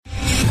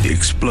The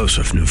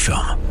explosive new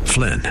film,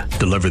 Flynn,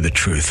 deliver the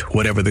truth,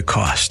 whatever the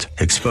cost,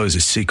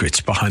 exposes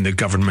secrets behind the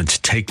government's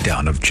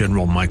takedown of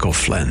General Michael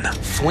Flynn.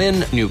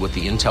 Flynn knew what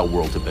the intel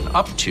world had been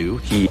up to.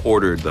 He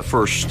ordered the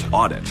first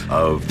audit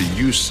of the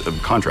use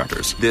of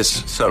contractors.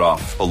 This set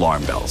off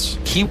alarm bells.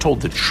 He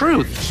told the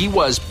truth. He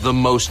was the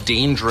most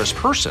dangerous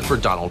person for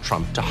Donald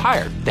Trump to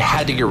hire. They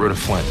had to get rid of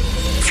Flynn.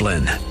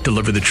 Flynn,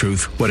 deliver the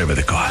truth, whatever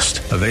the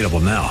cost. Available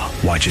now.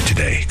 Watch it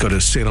today. Go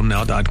to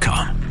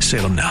salemnow.com.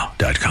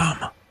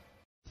 salemnow.com.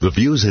 The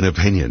views and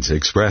opinions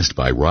expressed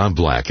by Rob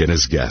Black and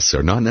his guests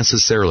are not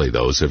necessarily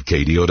those of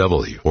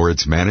KDOW or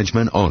its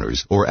management,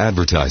 owners, or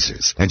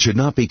advertisers, and should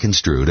not be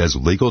construed as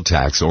legal,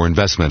 tax, or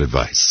investment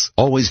advice.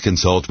 Always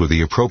consult with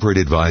the appropriate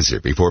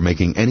advisor before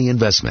making any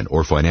investment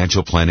or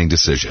financial planning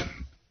decision.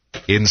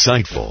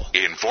 Insightful,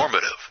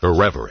 informative,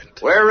 irreverent.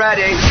 We're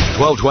ready.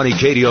 1220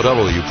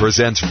 KDOW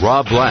presents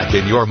Rob Black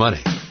and Your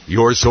Money,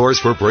 your source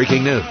for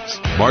breaking news,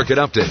 market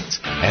updates,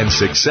 and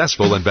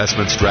successful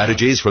investment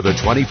strategies for the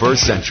 21st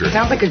century.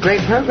 Sounds like a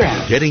great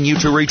program. Getting you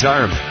to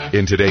retirement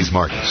in today's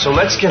market. So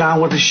let's get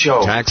on with the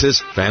show.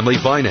 Taxes, family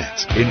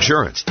finance,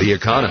 insurance, the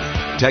economy,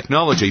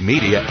 technology,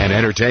 media, and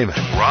entertainment.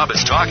 Rob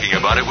is talking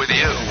about it with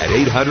you at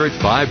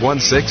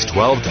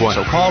 800-516-1220.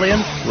 So call in,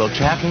 we'll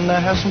chat, and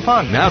have some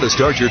fun. Now to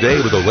start your day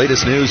with the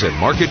latest news and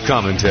market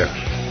commentary.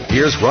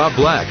 Here's Rob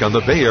Black on the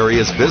Bay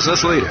Area's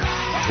business leader,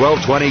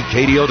 1220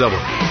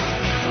 KDOW.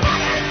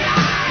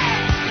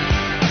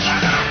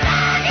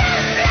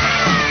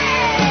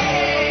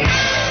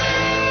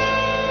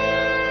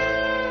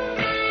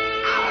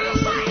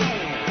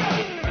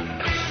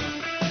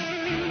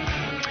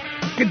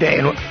 Good day,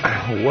 and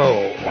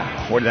whoa,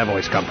 where did that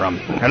voice come from?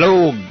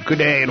 Hello, good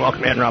day, and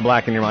welcome in, Rob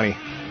Black and Your Money.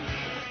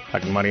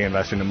 Talking money,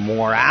 investing in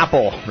more.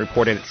 Apple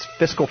reported its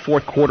fiscal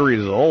fourth quarter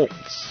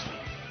results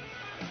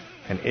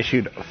and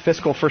issued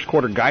fiscal first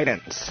quarter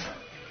guidance.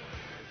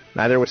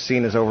 Neither was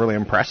seen as overly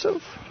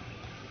impressive.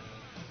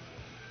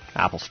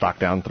 Apple stock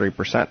down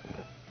 3%.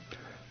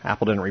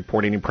 Apple didn't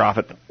report any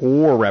profit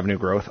or revenue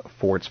growth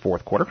for its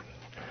fourth quarter.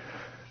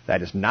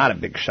 That is not a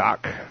big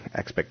shock.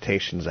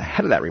 Expectations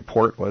ahead of that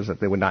report was that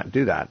they would not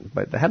do that.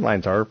 But the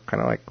headlines are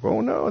kind of like,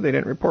 oh no, they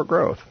didn't report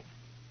growth.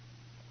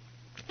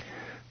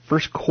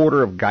 First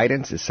quarter of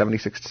guidance is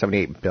 76 to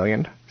 78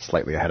 billion,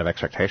 slightly ahead of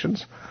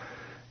expectations.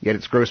 Yet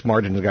its gross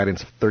margin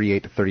guidance of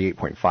 38 to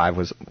 38.5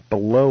 was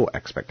below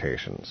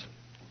expectations.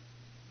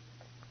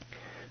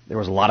 There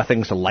was a lot of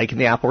things to like in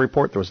the Apple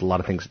report. There was a lot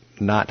of things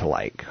not to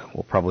like.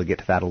 We'll probably get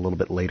to that a little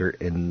bit later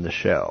in the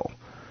show.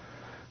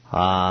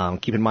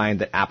 Keep in mind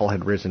that Apple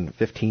had risen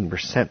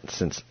 15%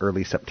 since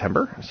early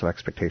September, so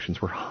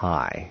expectations were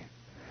high.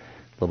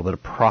 A little bit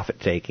of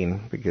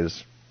profit-taking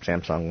because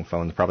Samsung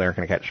phones probably aren't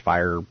going to catch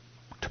fire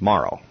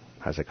tomorrow,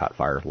 as they caught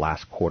fire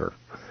last quarter.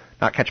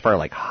 Not catch fire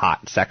like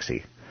hot,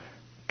 sexy.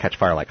 Catch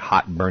fire like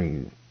hot,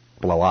 burning,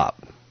 blow up.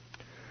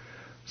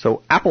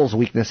 So Apple's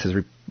weakness has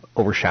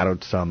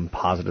overshadowed some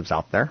positives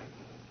out there.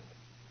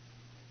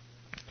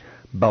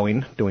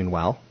 Boeing doing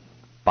well.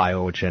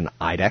 Biogen,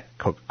 IDEC,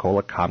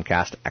 Coca-Cola,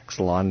 Comcast,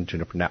 Exelon,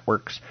 Juniper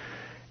Networks,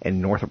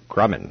 and Northrop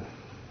Grumman,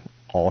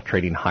 all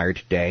trading higher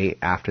today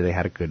after they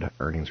had a good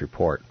earnings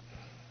report.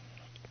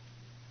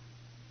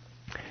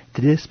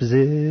 The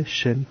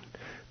disposition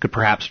could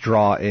perhaps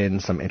draw in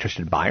some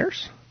interested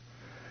buyers,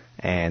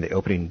 and the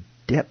opening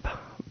dip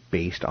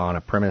based on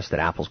a premise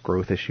that Apple's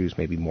growth issues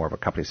may be more of a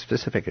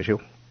company-specific issue.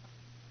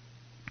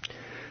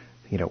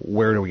 You know,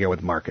 where do we go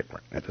with the market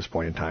at this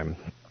point in time?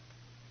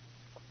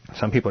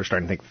 Some people are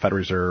starting to think the Federal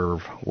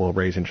Reserve will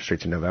raise interest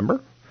rates in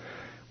November.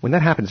 When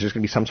that happens, there's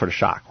going to be some sort of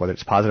shock, whether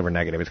it's positive or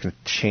negative. It's going to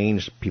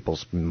change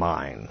people's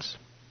minds.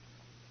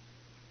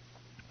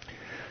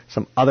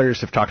 Some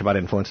others have talked about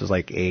influences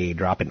like a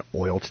drop in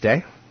oil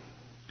today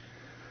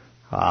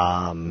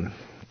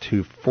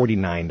to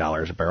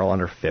 $49 a barrel,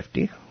 under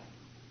 $50.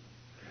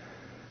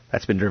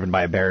 That's been driven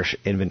by a bearish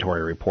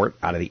inventory report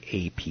out of the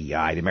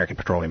API, the American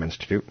Petroleum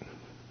Institute.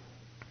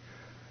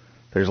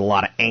 There's a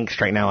lot of angst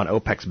right now on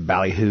OPEC's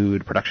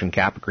ballyhooed production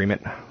cap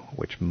agreement,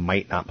 which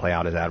might not play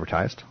out as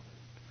advertised.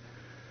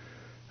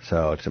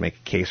 So to make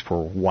a case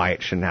for why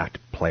it shouldn't have to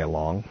play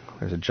along,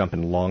 there's a jump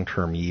in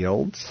long-term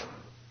yields,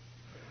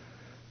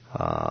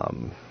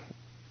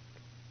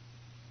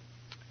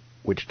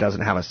 which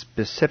doesn't have a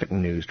specific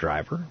news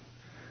driver,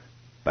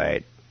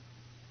 but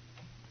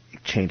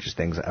it changes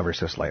things ever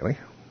so slightly.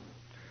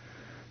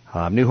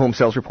 New home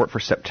sales report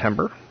for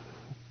September.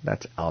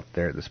 That's out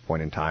there at this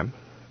point in time.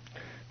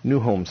 New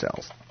home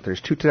sales.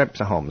 There's two types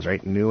of homes,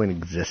 right? New and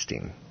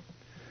existing.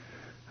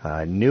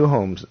 New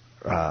homes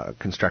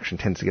construction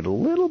tends to get a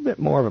little bit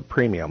more of a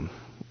premium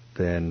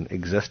than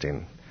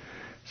existing.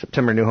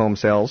 September new home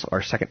sales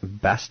are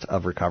second best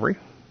of recovery.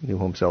 New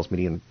home sales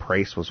median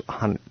price was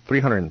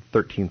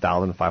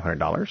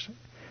 $313,500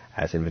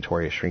 as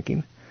inventory is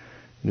shrinking.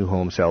 New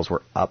home sales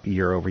were up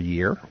year over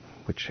year,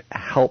 which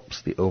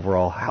helps the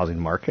overall housing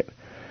market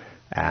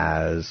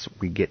as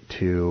we get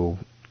to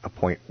a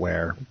point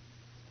where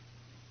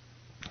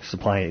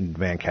supply and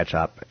demand catch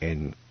up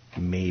and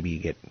maybe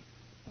get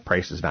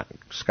prices not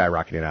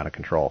skyrocketing out of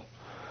control.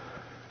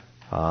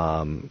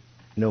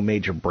 No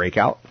major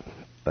breakout,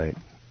 but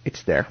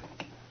it's there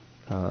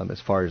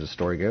as far as the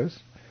story goes.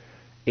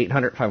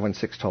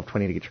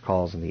 800-516-1220 to get your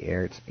calls on the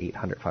air. It's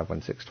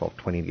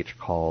 800-516-1220 to get your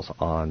calls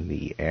on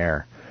the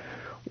air.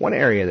 One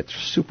area that's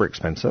super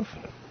expensive,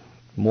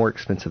 more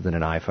expensive than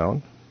an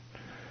iPhone,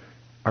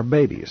 are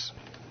babies.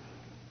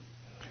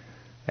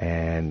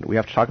 And we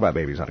have to talk about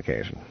babies on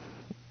occasion.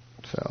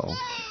 So,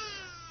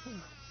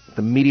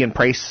 the median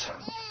price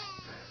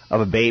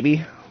of a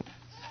baby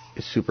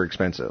is super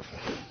expensive.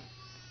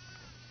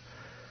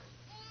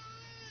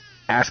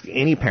 Ask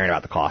any parent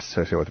about the costs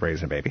associated with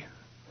raising a baby,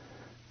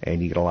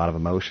 and you get a lot of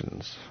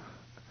emotions.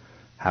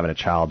 Having a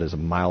child is a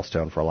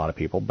milestone for a lot of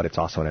people, but it's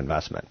also an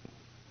investment.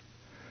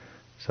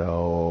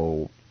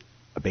 So,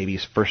 a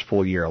baby's first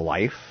full year of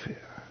life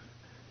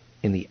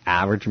in the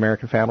average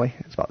American family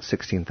is about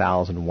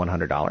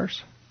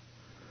 $16,100.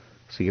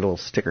 So you get a little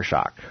sticker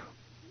shock.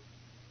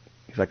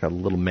 He's like a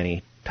little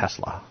mini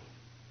Tesla.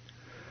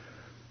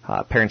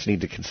 Parents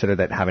need to consider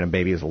that having a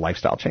baby is a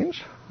lifestyle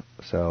change.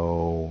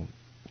 So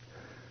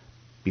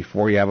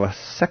before you have a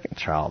second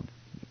child,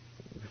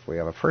 before you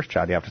have a first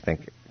child, you have to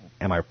think,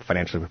 am I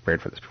financially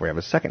prepared for this? Before you have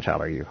a second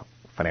child, are you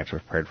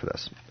financially prepared for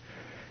this?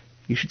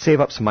 You should save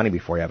up some money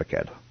before you have a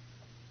kid.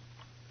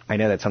 I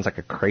know that sounds like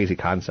a crazy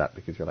concept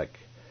because you're like,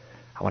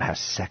 I want to have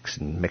sex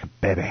and make a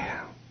baby.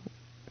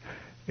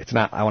 It's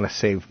not, I want to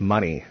save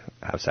money,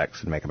 have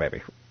sex, and make a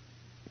baby.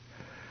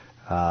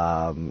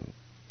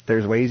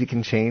 There's ways you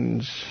can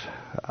change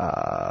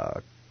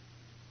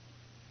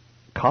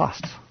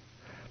costs.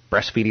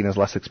 Breastfeeding is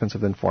less expensive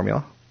than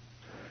formula.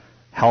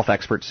 Health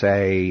experts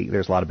say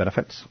there's a lot of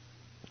benefits.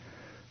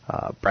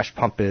 Breast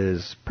pump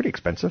is pretty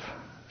expensive.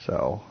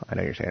 So I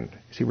know you're saying,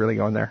 is he really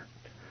going there?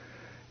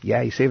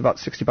 Yeah, you save about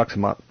 $60 a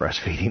month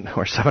breastfeeding,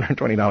 or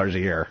 $720 a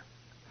year.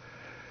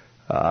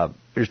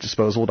 There's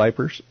disposable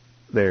diapers.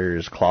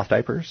 There's cloth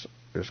diapers.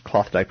 There's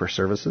cloth diaper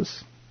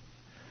services.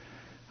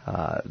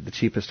 The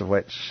cheapest of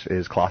which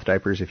is cloth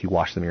diapers if you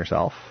wash them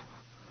yourself.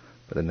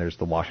 But then there's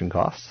the washing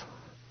costs.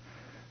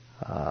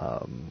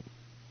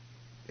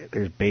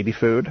 There's baby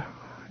food,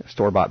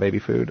 store-bought baby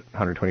food,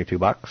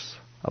 $122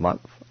 a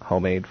month.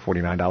 Homemade,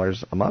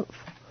 $49 a month.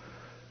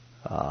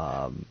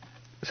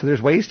 So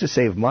there's ways to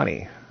save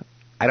money.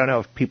 I don't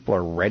know if people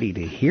are ready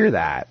to hear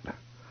that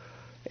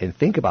and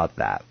think about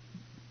that,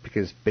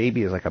 because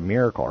baby is like a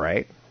miracle,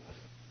 right?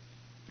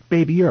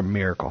 Baby, you're a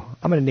miracle.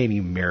 I'm going to name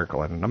you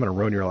Miracle, and I'm going to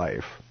ruin your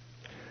life.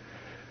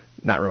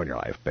 Not ruin your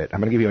life, but I'm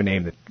going to give you a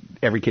name that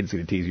every kid's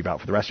going to tease you about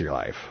for the rest of your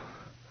life.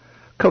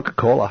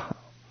 Coca-Cola.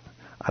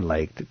 I'd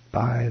like to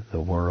buy the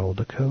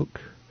world a Coke.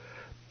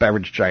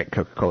 Beverage giant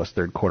Coca-Cola's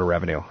third quarter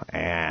revenue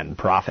and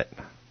profit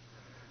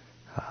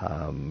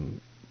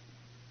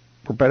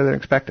were better than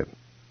expected.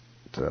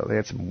 So they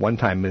had some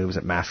one-time moves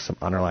that masked some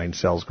underlying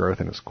sales growth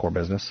in its core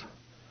business.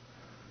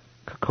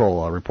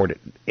 Coca-Cola reported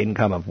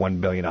income of $1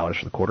 billion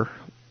for the quarter.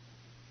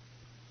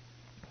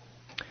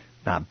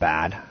 Not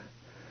bad.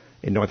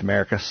 In North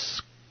America,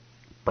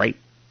 Sprite,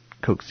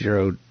 Coke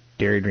Zero,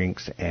 dairy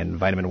drinks, and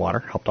vitamin water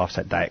helped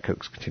offset Diet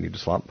Coke's continued to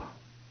slump.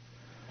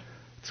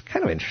 It's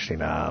kind of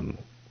interesting. I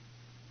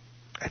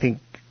think,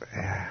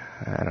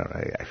 I don't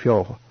know, I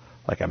feel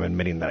like I'm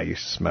admitting that I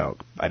used to smoke.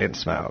 I didn't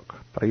smoke,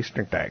 but I used to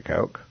drink Diet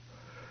Coke.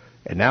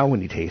 And now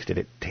when you taste it,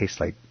 it tastes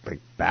like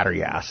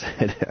battery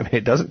acid. I mean,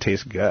 it doesn't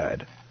taste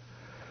good.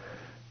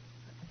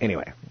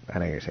 Anyway, I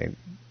know you're saying,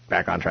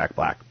 back on track,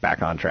 Black,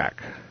 back on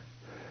track.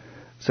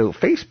 So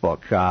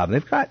Facebook,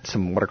 they've got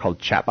some what are called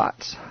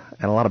chatbots,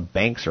 and a lot of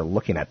banks are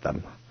looking at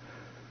them.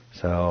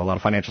 So a lot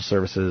of financial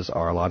services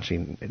are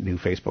launching new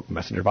Facebook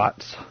Messenger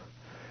bots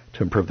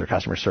to improve their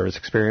customer service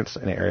experience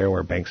in an area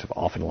where banks have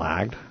often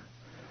lagged.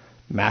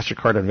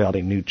 MasterCard unveiled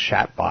a new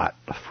chatbot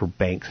for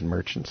banks and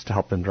merchants to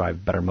help them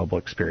drive better mobile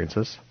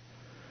experiences.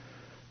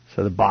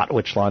 So the bot,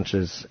 which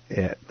launches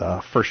the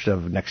 1st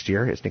of next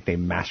year, is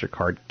nicknamed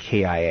MasterCard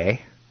KIA.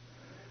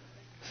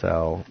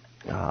 So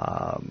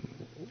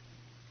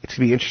it's going to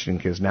be interesting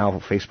because now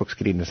Facebook's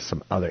getting into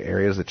some other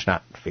areas that's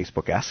not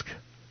Facebook-esque.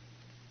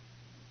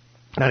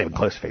 Not even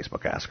close to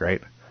Facebook-esque,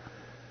 right?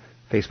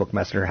 Facebook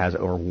Messenger has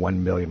over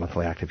 1 million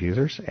monthly active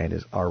users and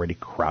is already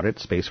crowded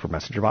space for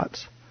messenger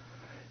bots.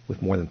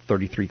 With more than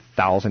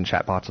 33,000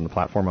 chatbots on the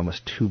platform,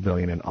 almost $2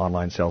 billion in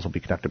online sales will be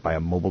conducted by a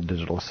mobile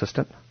digital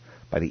assistant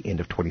by the end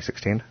of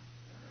 2016.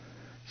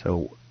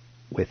 So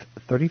with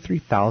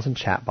 33,000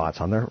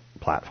 chatbots on their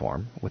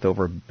platform, with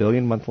over 1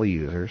 billion monthly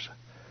users,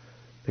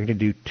 they're going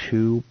to do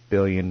 $2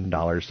 billion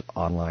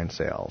online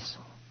sales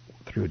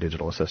through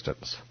digital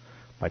assistants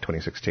by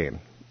 2016.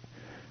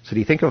 So do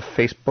you think of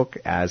Facebook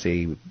as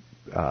a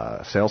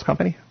sales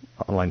company,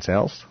 online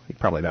sales? You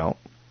probably don't.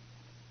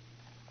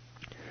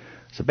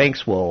 So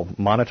banks will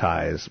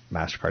monetize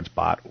MasterCard's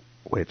bot,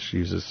 which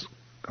uses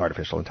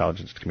artificial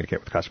intelligence to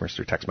communicate with customers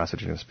through text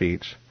messaging and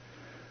speech,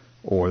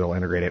 or they'll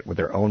integrate it with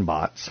their own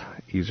bots.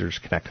 Users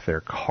connect their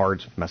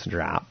cards with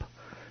Messenger app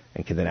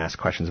and can then ask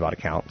questions about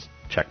accounts,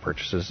 check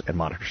purchases, and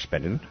monitor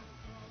spending.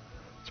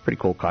 It's a pretty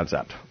cool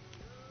concept.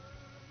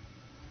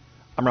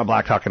 I'm Rob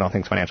Black, talking all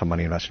things financial,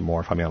 money, investing,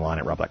 more. Find me online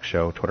at Rob Black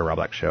Show, Twitter, Rob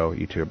Black Show,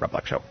 YouTube, Rob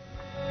Black Show.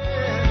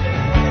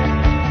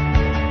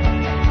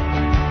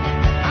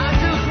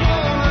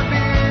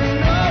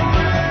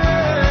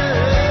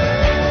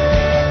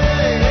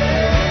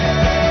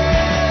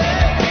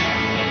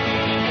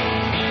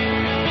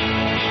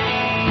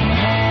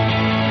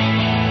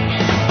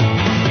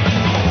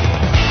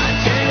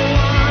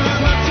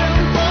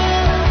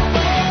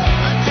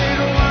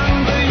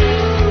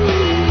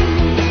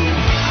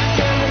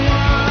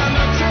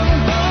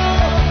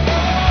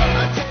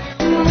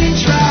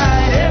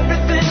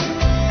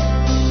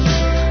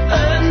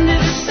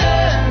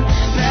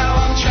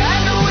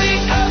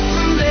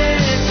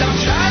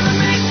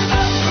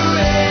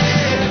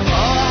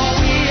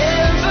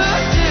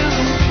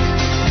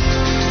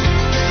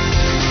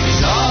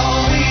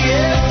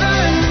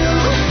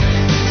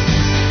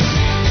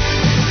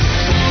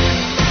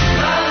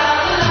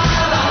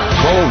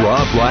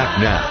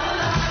 Black now.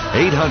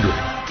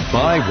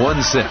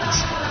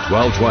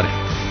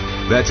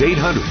 800-516-1220. That's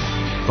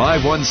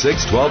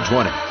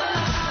 800-516-1220.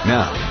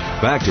 Now,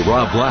 back to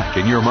Rob Black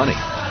and Your Money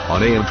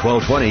on AM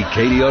 1220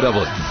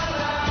 KDOW.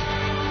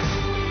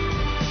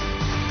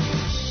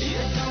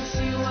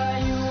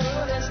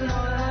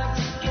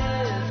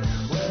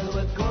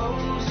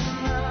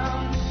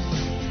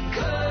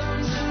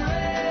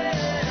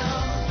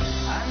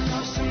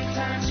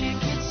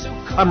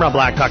 I'm Rob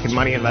Black, talking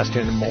money,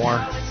 investing, and more.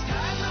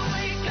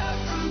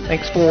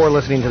 Thanks for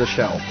listening to the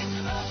show.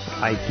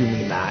 I do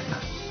mean that.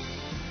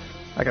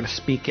 I got to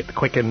speak at the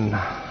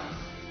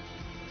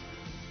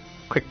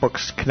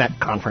QuickBooks Connect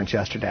conference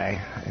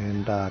yesterday,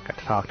 and got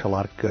to talk to a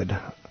lot of good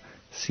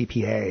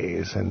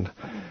CPAs and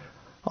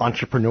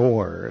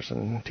entrepreneurs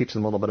and teach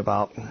them a little bit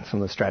about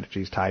some of the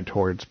strategies tied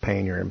towards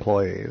paying your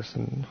employees.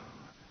 And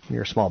when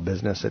you're a small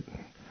business, it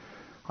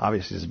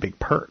obviously is a big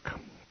perk.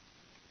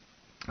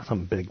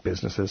 Some big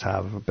businesses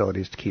have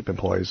abilities to keep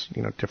employees,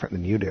 different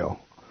than you do.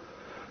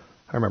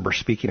 I remember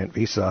speaking at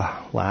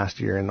Visa last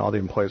year, and all the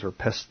employees were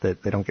pissed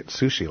that they don't get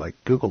sushi like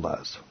Google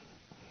does.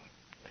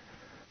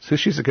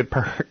 Sushi's a good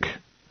perk.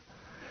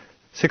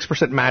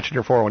 6% match in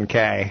your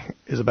 401k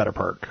is a better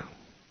perk.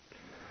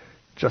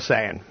 Just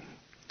saying.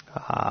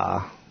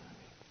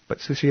 But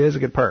sushi is a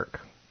good perk.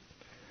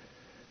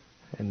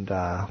 And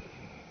that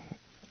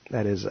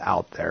is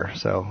out there,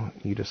 so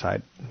you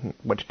decide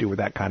what to do with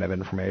that kind of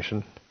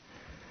information.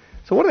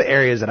 So one of the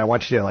areas that I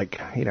want you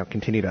to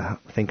continue to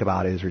think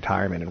about is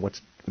retirement and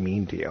what's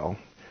mean to you.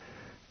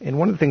 And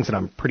one of the things that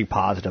I'm pretty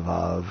positive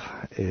of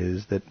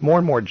is that more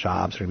and more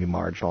jobs are going to be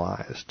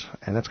marginalized,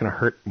 and that's going to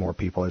hurt more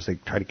people as they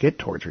try to get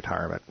towards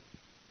retirement.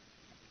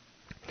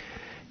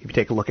 If you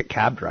take a look at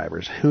cab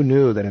drivers, who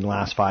knew that in the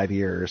last 5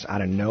 years,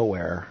 out of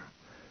nowhere,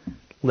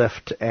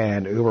 Lyft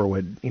and Uber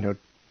would,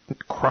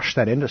 crush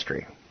that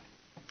industry?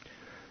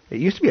 It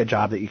used to be a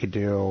job that you could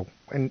do,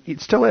 and it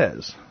still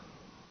is,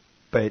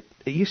 but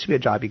it used to be a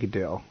job you could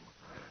do.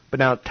 But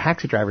now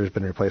taxi driver has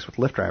been replaced with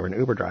Lyft driver and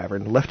Uber driver,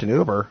 and Lyft and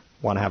Uber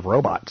want to have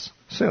robots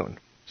soon,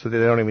 so they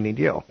don't even need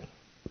you.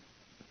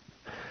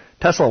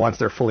 Tesla wants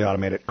their fully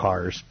automated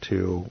cars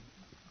to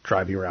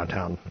drive you around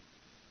town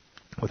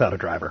without a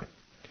driver.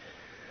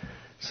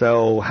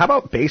 So how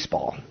about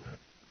baseball?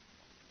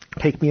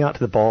 Take me out to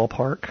the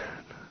ballpark.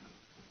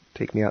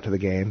 Take me out to the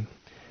game.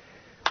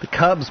 The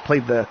Cubs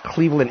played the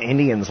Cleveland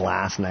Indians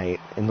last night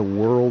in the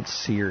World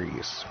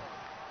Series.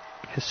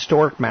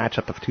 Historic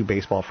matchup of two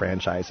baseball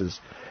franchises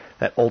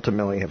that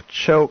ultimately have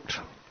choked,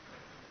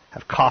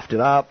 have coughed it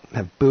up,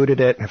 have booted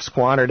it, have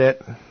squandered it,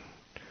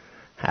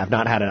 have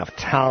not had enough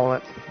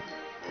talent.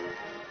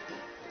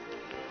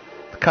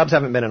 The Cubs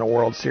haven't been in a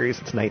World Series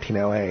since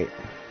 1908.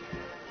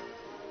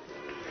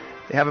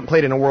 They haven't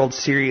played in a World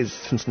Series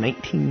since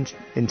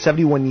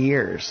 71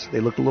 years. They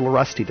look a little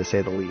rusty, to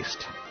say the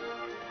least.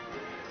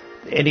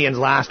 The Indians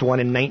last won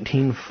in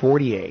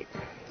 1948.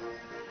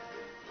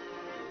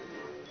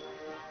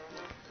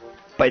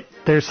 But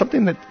there's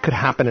something that could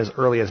happen as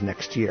early as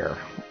next year.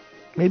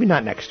 Maybe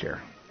not next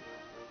year.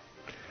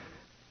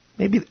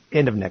 Maybe the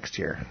end of next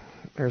year.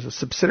 There's a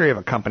subsidiary of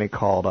a company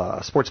called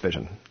Sports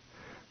Vision.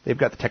 They've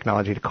got the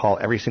technology to call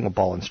every single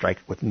ball and strike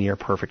with near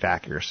perfect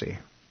accuracy.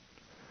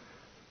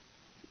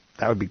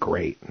 That would be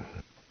great.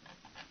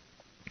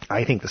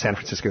 I think the San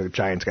Francisco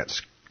Giants got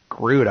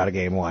screwed out of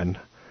Game 1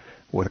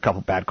 with a couple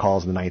bad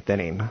calls in the ninth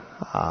inning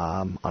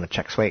on a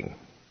check swing.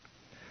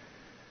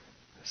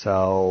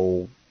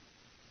 So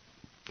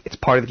it's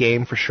part of the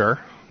game for sure,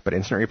 but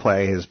instant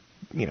replay has,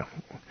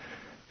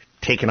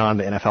 taken on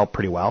the NFL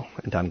pretty well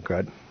and done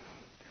good.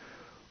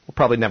 We'll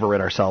probably never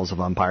rid ourselves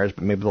of umpires,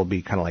 but maybe they'll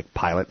be kind of like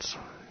pilots.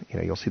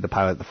 You'll see the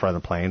pilot at the front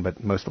of the plane,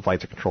 but most of the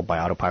flights are controlled by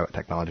autopilot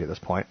technology at this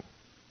point.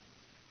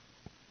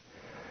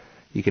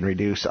 You can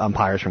reduce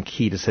umpires from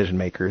key decision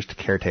makers to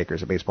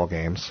caretakers at baseball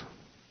games.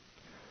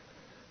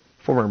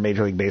 Former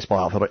Major League Baseball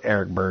outfielder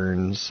Eric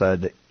Burns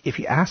said, if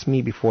you asked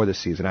me before the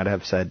season, I'd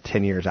have said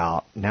 10 years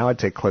out. Now I'd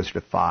say closer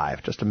to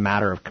 5. Just a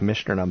matter of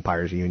commissioner and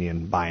umpires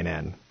union buying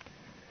in.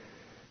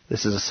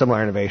 This is a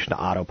similar innovation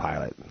to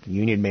autopilot. The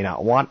union may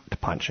not want to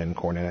punch in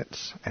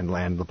coordinates and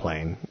land the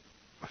plane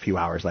a few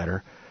hours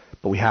later.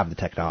 But we have the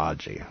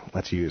technology.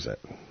 Let's use it.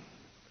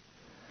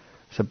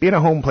 So being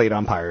a home plate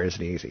umpire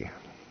isn't easy.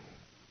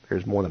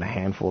 There's more than a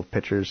handful of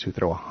pitchers who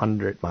throw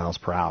 100 miles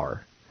per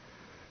hour,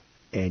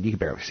 and you can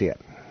barely see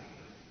it.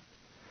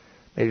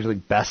 Major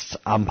League best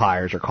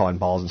umpires are calling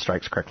balls and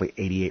strikes correctly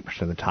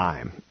 88% of the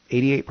time.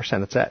 88%,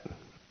 that's it.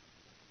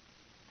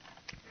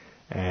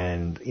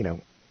 And,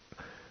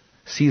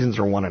 seasons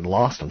are won and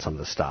lost on some of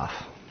this stuff.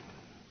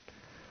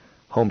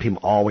 Home team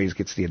always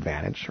gets the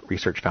advantage.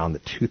 Research found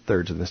that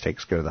 2/3 of the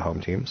mistakes go to the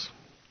home teams.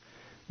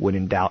 When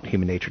in doubt,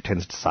 human nature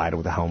tends to side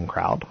with the home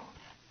crowd.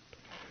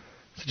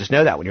 So just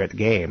know that when you're at the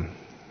game,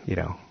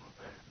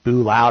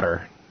 boo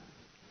louder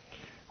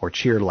or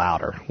cheer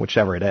louder,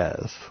 whichever it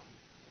is.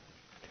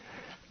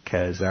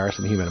 Because there are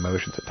some human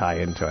emotions that tie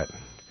into it.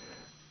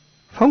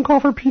 Phone call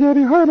for P.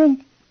 Diddy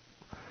Harmon.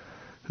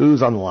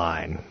 Who's on the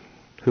line?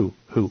 Who?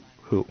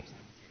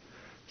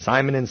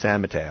 Simon in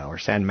San Mateo, or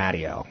San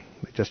Mateo.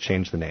 They just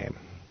changed the name.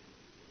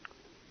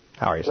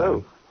 How are you,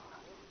 Simon?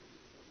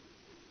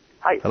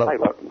 Hi. Hello. Hi,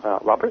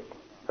 Robert.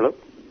 Hello?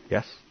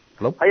 Yes.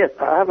 Hello? Hi, yes.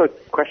 I have a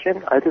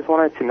question. I just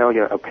wanted to know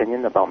your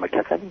opinion about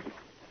McKesson.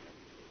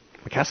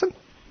 McKesson?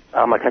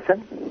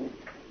 McKesson?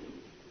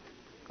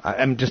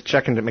 I'm just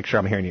checking to make sure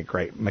I'm hearing you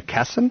great.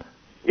 McKesson?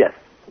 Yes.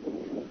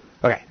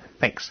 Okay,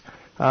 thanks.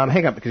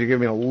 Hang up because you're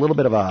giving me a little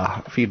bit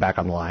of feedback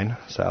on the line.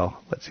 So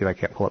let's see if I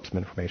can't pull up some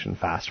information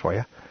fast for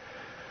you.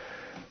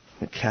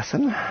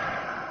 McKesson.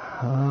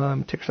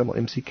 Ticker symbol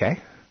MCK.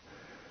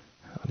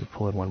 Let me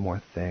pull in one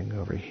more thing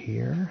over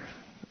here.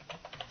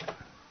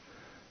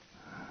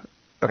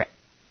 Okay,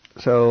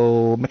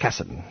 so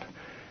McKesson.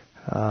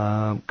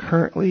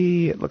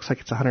 Currently, it looks like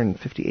it's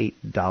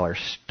 $158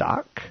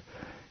 stock.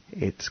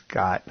 It's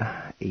got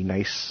a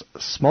nice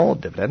small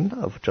dividend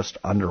of just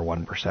under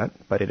 1%,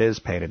 but it is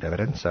paying a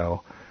dividend,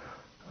 so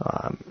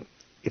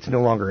it's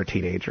no longer a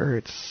teenager.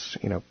 It's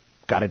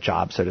got a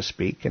job, so to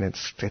speak, and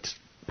it's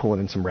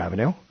pulling in some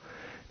revenue.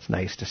 It's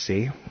nice to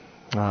see.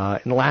 In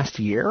the last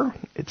year,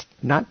 it's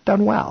not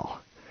done well.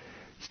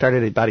 It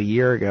started about a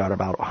year ago at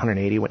about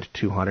 180, went to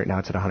 200, now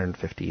it's at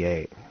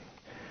 158.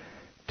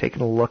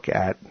 Taking a look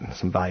at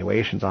some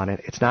valuations on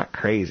it, it's not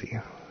crazy,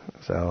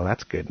 so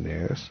that's good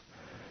news.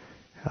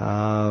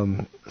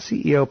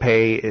 CEO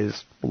pay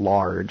is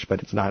large,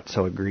 but it's not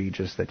so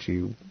egregious that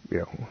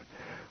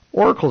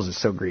Oracle's is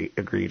so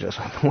egregious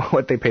with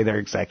what they pay their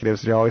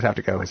executives. You always have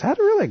to go, is that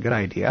really a good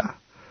idea?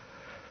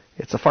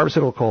 It's a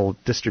pharmaceutical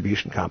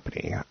distribution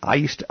company. I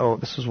used to own,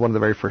 this was one of the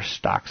very first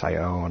stocks I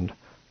owned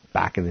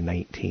back in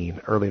the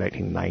early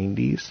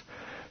 1990s.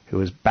 It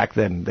was back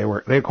then,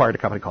 they acquired a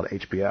company called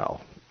HBO,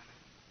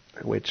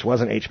 which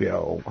wasn't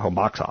HBO home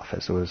box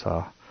office. It was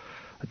a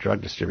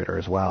drug distributor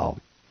as well.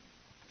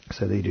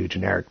 So they do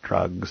generic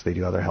drugs, they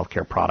do other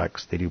healthcare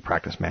products, they do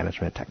practice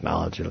management,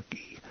 technology, a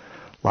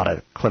lot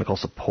of clinical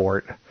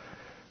support.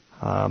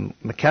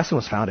 McKesson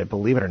was founded,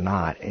 believe it or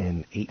not,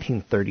 in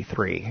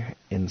 1833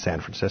 in San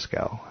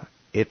Francisco.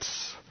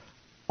 It's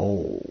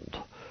old.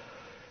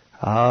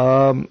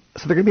 So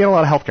they're going to be at a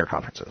lot of healthcare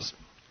conferences,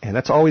 and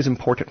that's always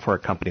important for a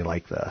company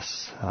like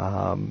this.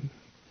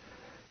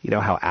 You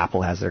know how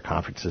Apple has their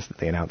conferences that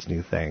they announce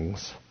new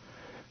things.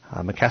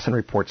 McKesson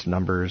reports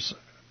numbers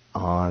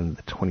on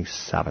the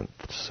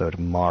 27th, so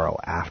tomorrow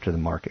after the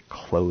market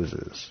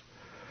closes.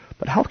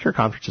 But healthcare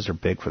conferences are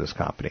big for this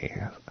company.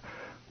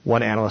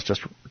 One analyst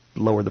just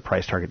lowered the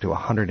price target to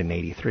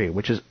 183,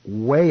 which is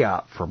way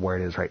up from where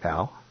it is right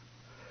now.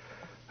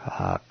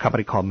 A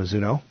company called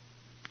Mizuho,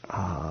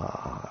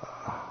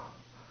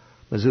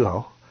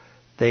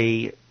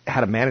 they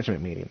had a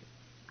management meeting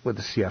with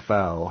the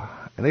CFO,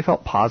 and they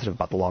felt positive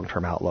about the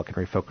long-term outlook and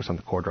refocus on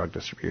the core drug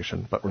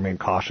distribution, but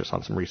remained cautious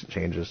on some recent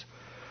changes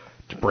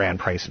to brand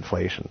price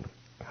inflation.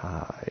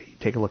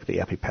 Take a look at the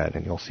EpiPen,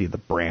 and you'll see the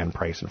brand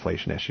price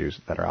inflation issues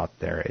that are out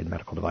there in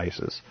medical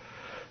devices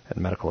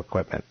and medical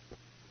equipment.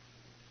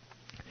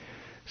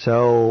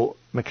 So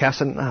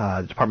McKesson,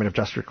 the Department of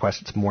Justice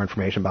requested some more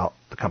information about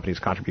the company's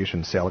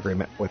contribution sale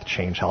agreement with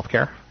Change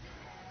Healthcare.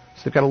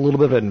 So they've got a little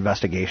bit of an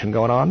investigation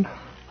going on.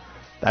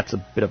 That's a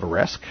bit of a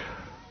risk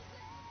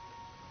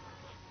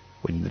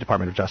when the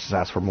Department of Justice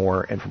asks for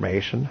more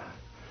information.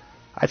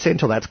 I'd say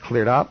until that's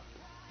cleared up,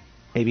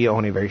 maybe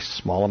own a very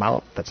small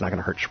amount. That's not going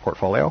to hurt your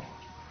portfolio.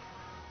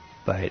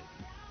 But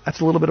that's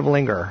a little bit of a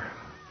linger.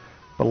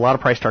 But a lot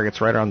of price targets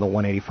right around the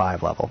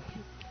 185 level.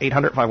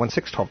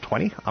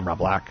 800-516-1220. I'm Rob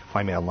Black.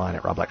 Find me online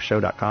at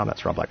robblackshow.com.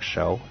 That's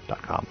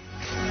robblackshow.com.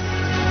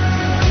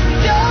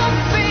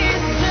 Don't be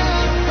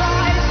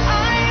surprised,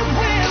 I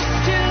will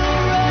still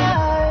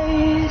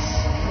rise.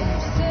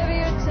 Save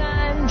your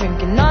time,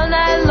 drinking all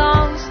night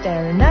long,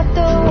 staring at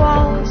the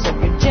walls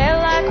of your jail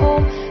like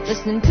home,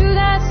 listening to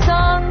that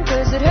song,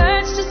 'cause it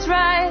hurts just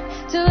right,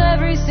 till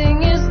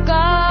everything is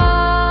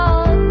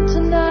gone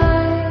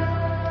tonight.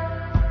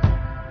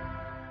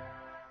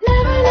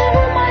 Never,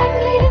 never mind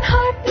bleeding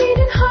heart,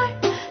 bleeding heart.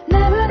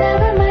 Never,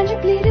 never mind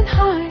your bleeding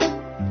heart.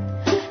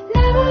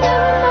 Never,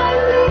 never mind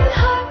bleeding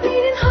heart,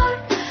 bleeding heart.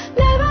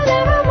 Never,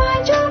 never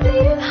mind your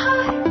bleeding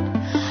heart.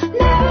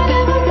 Never,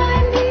 never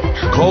mind bleeding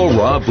heart. Call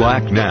Rob Rob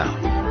Black now.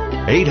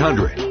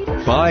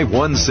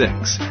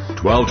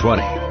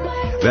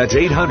 800-516-1220. That's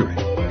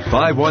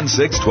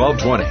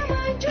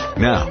 800-516-1220.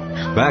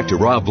 Now, back to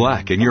Rob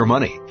Black and Your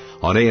Money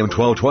on AM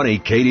 1220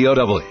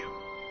 KDOW.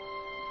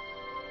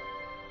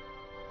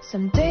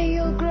 Someday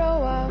you'll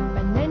grow up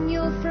and then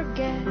you'll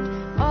forget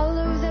all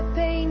of the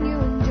pain you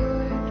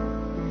endured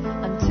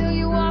until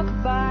you walk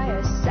by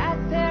a sad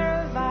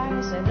pair of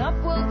eyes and up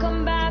will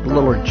come back.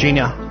 Little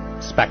Regina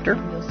Spektor.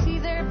 You'll see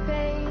their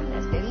pain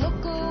as they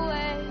look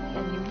away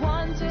and you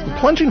want to help.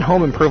 Plunging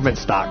home improvement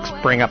stocks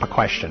bring up a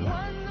question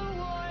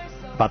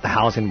about the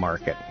housing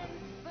market.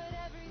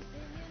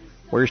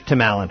 Where's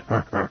Tim Allen?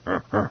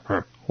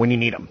 When you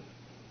need him.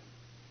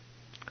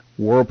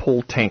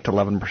 Whirlpool tanked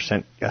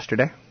 11%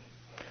 yesterday.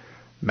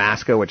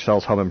 Masco, which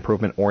sells home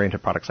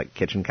improvement-oriented products like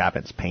kitchen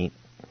cabinets, paint,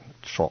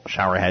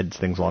 shower heads,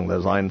 things along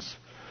those lines,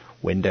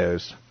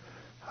 windows,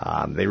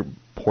 they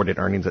reported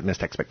earnings that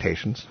missed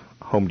expectations.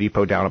 Home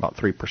Depot down about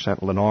 3%.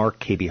 Lennar,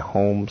 KB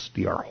Homes,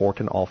 D.R.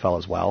 Horton all fell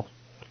as well.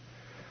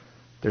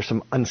 There's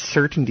some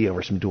uncertainty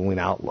over some dueling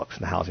outlooks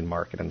in the housing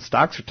market, and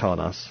stocks are telling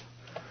us,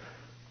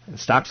 and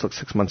stocks look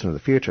 6 months into the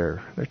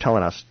future, they're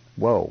telling us,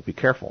 whoa, be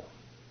careful.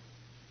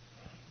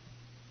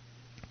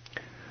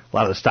 A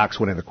lot of the stocks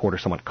went into the quarter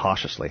somewhat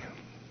cautiously.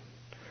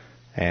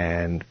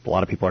 And a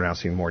lot of people are now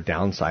seeing more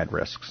downside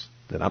risks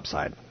than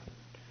upside.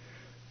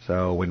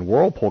 So when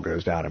Whirlpool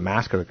goes down and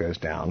Masco goes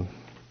down,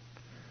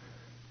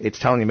 it's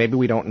telling you maybe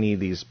we don't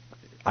need these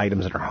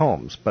items in our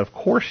homes. But of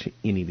course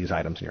you need these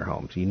items in your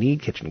homes. You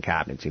need kitchen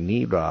cabinets. You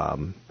need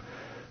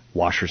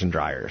washers and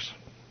dryers.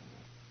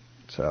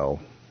 So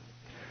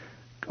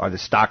are the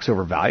stocks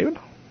overvalued?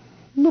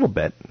 A little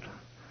bit.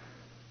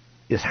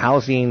 Is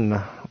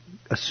housing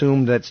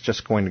assumed that it's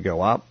just going to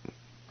go up?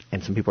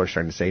 And some people are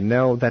starting to say,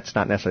 no, that's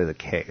not necessarily the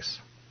case.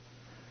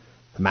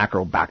 The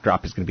macro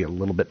backdrop is going to be a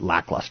little bit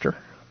lackluster.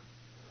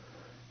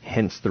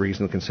 Hence the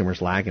reason the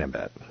consumer's lagging a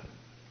bit.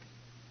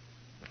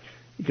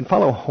 You can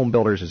follow home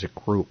builders as a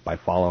group by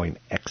following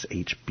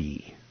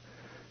XHB.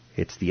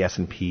 It's the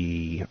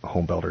S&P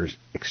Home Builders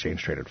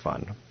Exchange Traded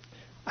Fund.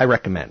 I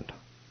recommend.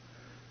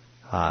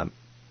 But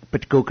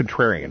go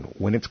contrarian.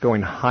 When it's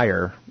going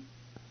higher,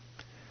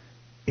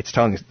 it's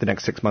telling you the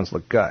next 6 months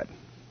look good.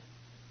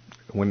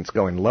 When it's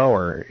going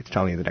lower, it's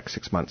telling you the next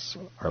 6 months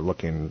are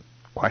looking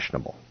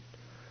questionable.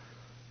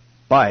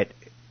 But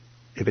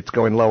if it's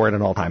going lower at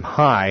an all-time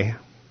high,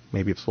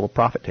 maybe it's a little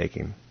profit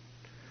taking.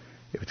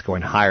 If it's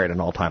going higher at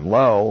an all-time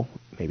low,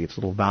 maybe it's a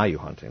little value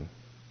hunting.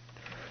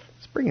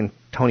 Let's bring in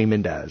Tony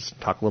Mendez,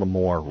 talk a little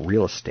more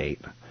real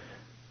estate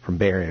from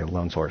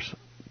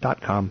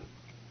BayAreaLoanSource.com.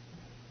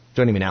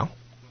 Joining me now,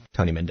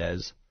 Tony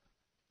Mendez,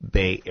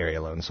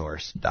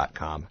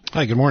 BayAreaLoanSource.com.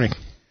 Hi, good morning.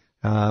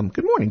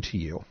 Good morning to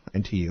you,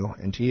 and to you,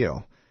 and to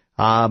you.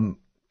 What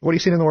are you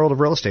seeing in the world of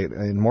real estate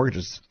and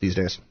mortgages these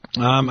days?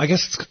 I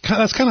guess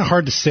that's kind of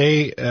hard to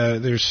say.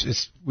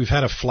 We've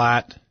had a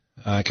flat,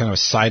 kind of a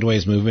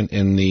sideways movement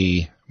in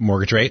the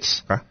mortgage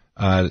rates. Okay.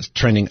 It's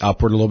trending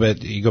upward a little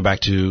bit. You go back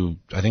to,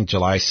 I think,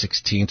 July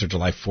 16th or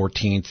July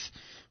 14th.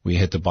 We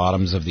hit the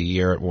bottoms of the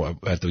year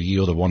at the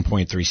yield of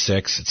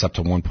 1.36. It's up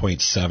to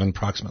 1.7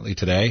 approximately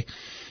today.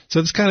 So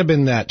it's kind of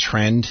been that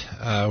trend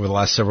over the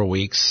last several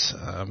weeks,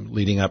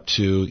 leading up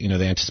to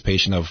the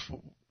anticipation of,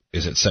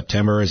 is it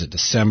September, is it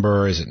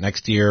December, is it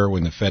next year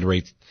when the Fed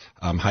rate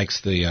hikes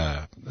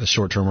the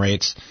short-term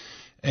rates,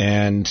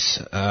 and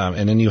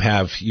then you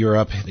have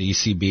Europe. The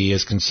ECB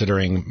is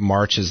considering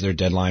March as their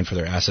deadline for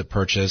their asset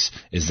purchase.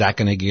 Is that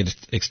going to get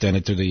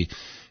extended through the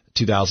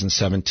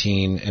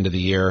 2017 end of the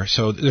year?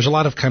 So there's a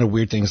lot of kind of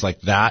weird things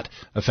like that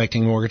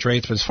affecting mortgage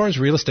rates. But as far as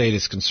real estate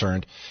is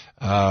concerned,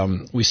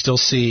 we still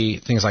see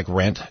things like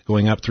rent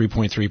going up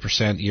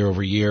 3.3% year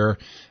over year.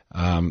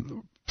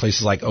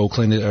 Places like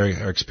Oakland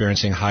are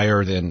experiencing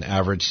higher than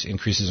average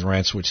increases in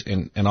rents,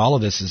 and all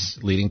of this is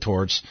leading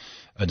towards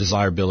a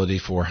desirability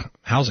for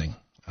housing.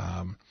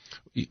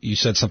 You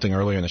said something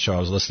earlier in the show. I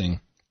was listening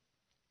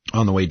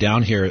on the way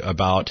down here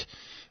about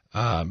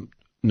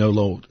no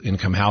low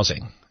income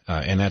housing.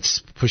 And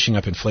that's pushing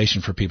up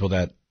inflation for people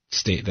that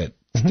stayed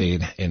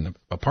in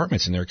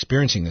apartments, and they're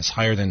experiencing this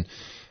higher than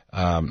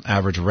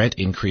average rent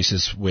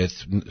increases with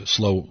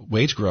slow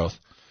wage growth.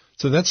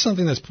 So that's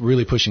something that's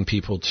really pushing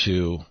people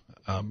to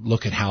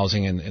look at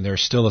housing, and there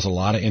still is a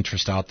lot of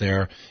interest out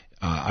there.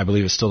 I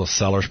believe it's still a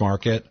seller's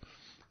market.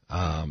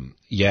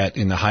 Yet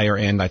in the higher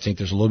end, I think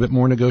there's a little bit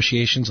more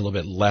negotiations, a little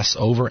bit less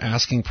over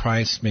asking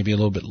price, maybe a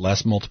little bit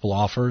less multiple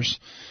offers.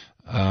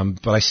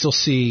 But I still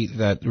see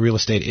that real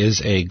estate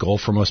is a goal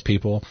for most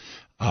people.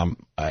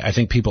 I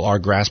think people are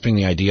grasping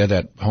the idea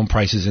that home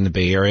prices in the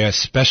Bay Area,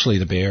 especially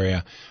the Bay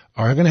Area,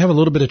 are going to have a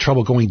little bit of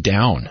trouble going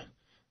down,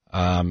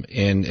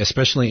 and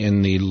especially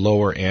in the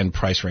lower end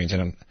price range.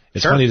 And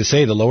it's funny to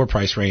say the lower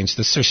price range,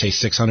 this is say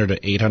 600 to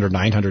 800,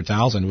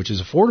 900,000, which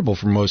is affordable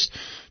for most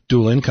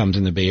dual incomes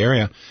in the Bay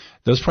Area.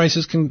 Those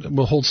prices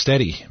will hold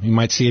steady. You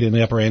might see it in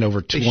the upper end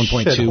over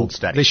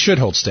 1.2. They should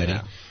hold steady.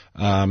 Yeah.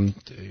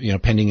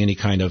 Pending any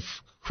kind of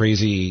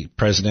crazy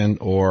president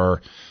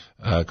or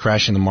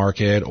crash in the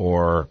market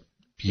or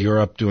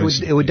Europe doing.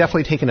 It would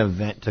definitely take an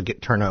event to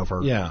get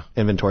turnover. Yeah.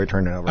 Inventory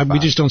turnover. We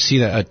just don't see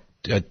that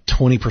a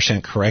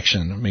 20%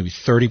 correction, maybe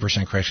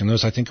 30% correction.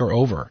 Those I think are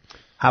over.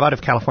 How about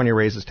if California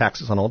raises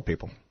taxes on old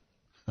people?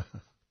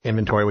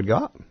 Inventory would go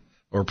up.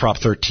 Or Prop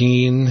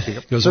 13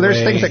 goes So there's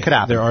away. things that could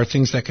happen. There are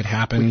things that could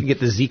happen. We could get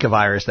the Zika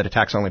virus that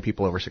attacks only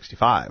people over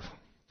 65.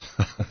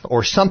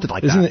 Or something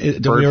like Isn't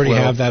that. Don't we already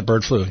have that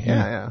bird flu?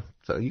 Yeah.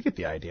 So you get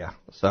the idea.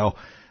 So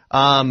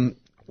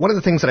one of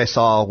the things that I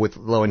saw with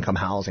low-income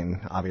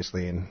housing,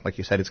 obviously, and like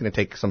you said, it's going to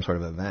take some sort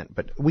of event.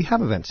 But we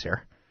have events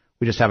here.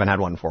 We just haven't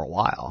had one for a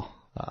while.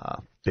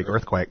 Big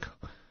earthquake.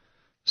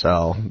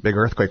 So big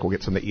earthquake will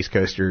get some of the East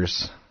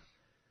Coasters.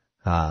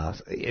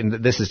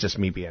 And this is just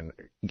me being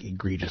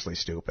egregiously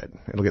stupid.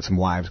 It'll get some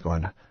wives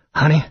going,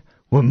 honey,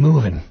 we're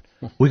moving.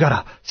 We got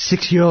a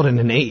 6-year-old and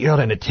an 8-year-old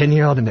and a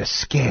 10-year-old and they're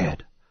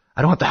scared.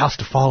 I don't want the house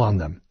to fall on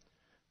them.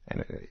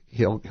 And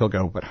he'll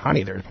go, but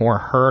honey, there's more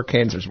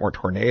hurricanes, there's more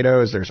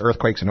tornadoes, there's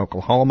earthquakes in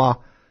Oklahoma.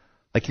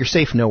 Like, you're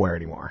safe nowhere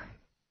anymore.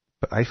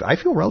 But I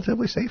feel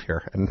relatively safe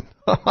here. And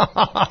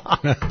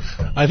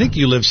I think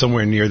you live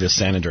somewhere near the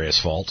San Andreas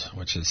Fault,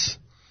 which is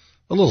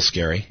a little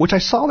scary. Which I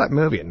saw that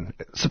movie, and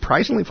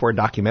surprisingly for a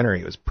documentary,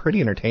 it was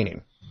pretty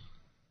entertaining.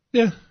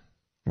 Yeah.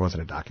 It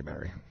wasn't a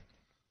documentary.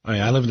 I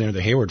mean, I live near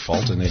the Hayward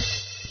Fault, and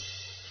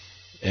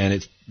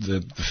it's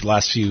the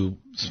last few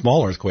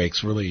small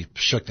earthquakes really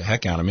shook the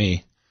heck out of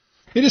me.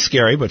 It is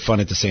scary, but fun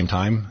at the same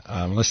time.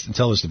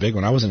 Until there's the big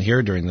one. I wasn't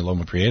here during the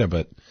Loma Prieta,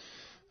 but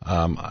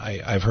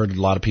I've heard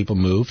a lot of people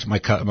moved. My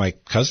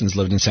cousins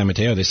lived in San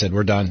Mateo. They said,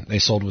 we're done. They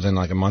sold within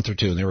like a month or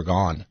two, and they were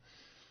gone.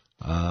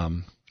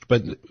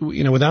 But,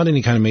 without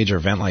any kind of major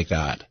event like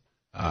that,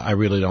 I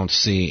really don't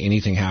see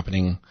anything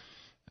happening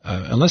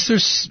unless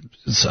there's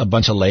a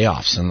bunch of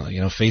layoffs and,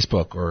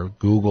 Facebook or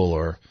Google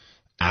or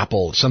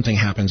Apple. Something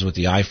happens with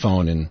the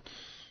iPhone and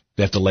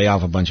they have to lay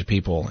off a bunch of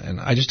people.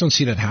 And I just don't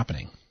see that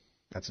happening.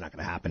 That's not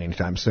going to happen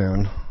anytime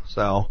soon.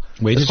 So,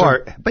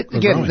 but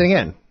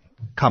again,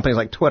 companies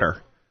like Twitter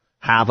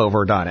have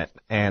overdone it.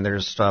 And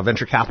there's a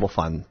venture capital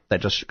fund that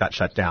just got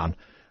shut down.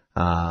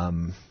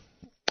 And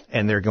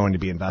they're going to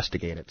be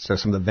investigated. So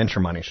some of the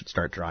venture money should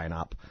start drying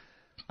up.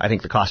 I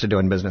think the cost of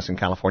doing business in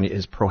California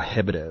is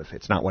prohibitive.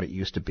 It's not what it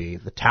used to be.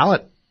 The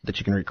talent that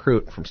you can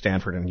recruit from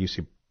Stanford and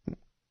UC,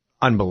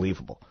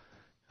 unbelievable.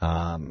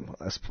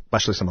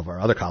 Especially some of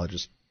our other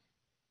colleges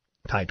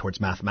tied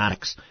towards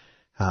mathematics.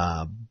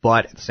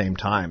 But at the same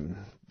time,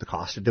 the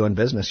cost of doing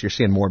business, you're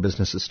seeing more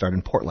businesses start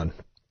in Portland.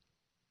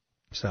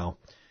 So,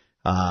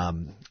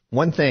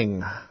 one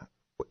thing,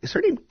 is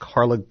her name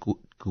Carla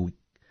Gui?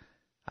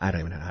 I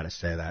don't even know how to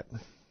say that.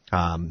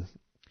 I'll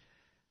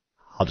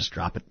just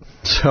drop it.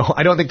 So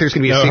I don't think there's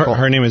going to be a sequel.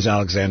 Her name is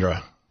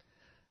Alexandra.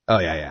 Oh,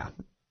 yeah.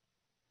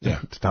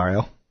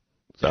 Tatario.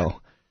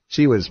 So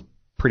she was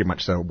pretty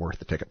much so worth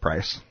the ticket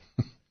price.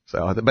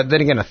 So, but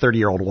then again, a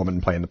 30-year-old woman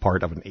playing the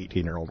part of an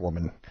 18-year-old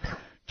woman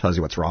tells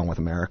you what's wrong with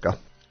America.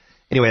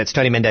 Anyway, that's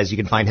Tony Mendez. You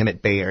can find him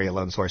at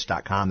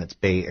BayAreaLoanSource.com. That's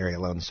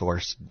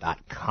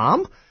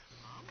BayAreaLoanSource.com.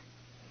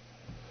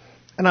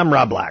 And I'm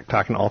Rob Black,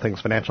 talking all things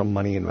financial,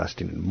 money,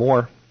 investing, and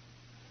more.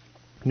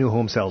 New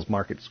home sales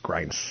markets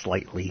grind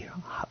slowly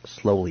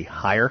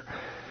higher.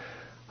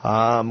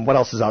 What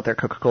else is out there?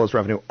 Coca-Cola's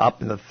revenue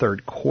up in the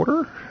third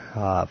quarter.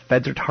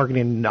 Feds are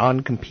targeting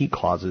non-compete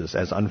clauses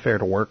as unfair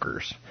to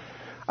workers.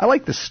 I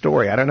like this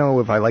story. I don't know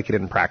if I like it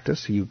in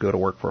practice. You go to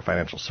work for a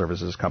financial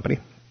services company.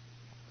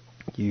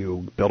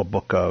 You build a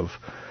book of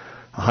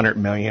 $100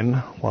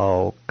 million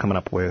while coming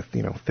up with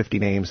 50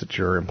 names that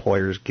your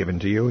employer's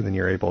given to you, and then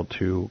you're able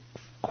to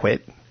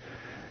quit.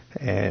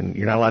 And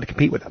you're not allowed to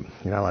compete with them.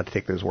 You're not allowed to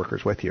take those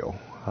workers with you.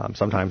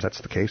 Sometimes that's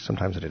the case.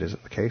 Sometimes it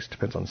isn't the case.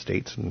 Depends on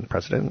states and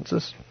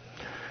precedences.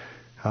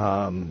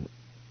 Long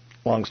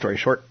story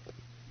short,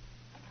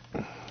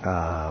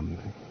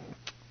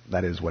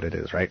 that is what it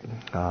is, right?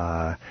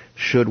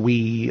 Should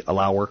we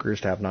allow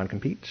workers to have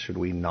non-compete? Should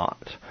we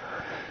not?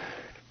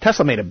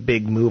 Tesla made a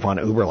big move on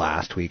Uber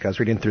last week. I was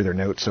reading through their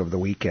notes over the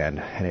weekend,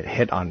 and it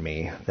hit on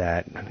me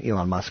that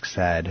Elon Musk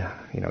said,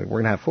 we're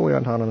going to have fully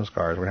autonomous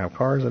cars. We're going to have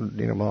cars that,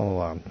 blah,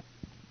 blah, blah.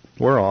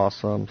 We're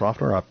awesome.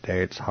 Software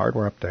updates,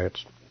 hardware updates.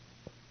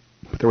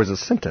 But there was a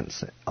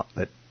sentence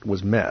that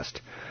was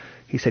missed.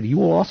 He said, you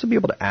will also be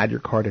able to add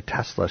your car to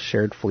Tesla's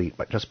shared fleet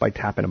just by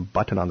tapping a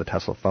button on the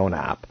Tesla phone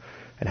app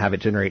and have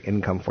it generate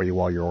income for you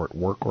while you're at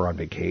work or on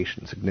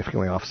vacation,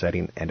 significantly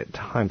offsetting and at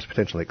times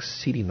potentially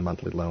exceeding the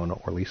monthly loan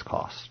or lease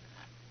costs.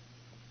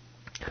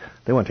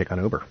 They want to take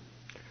on Uber.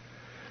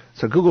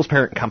 So Google's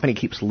parent company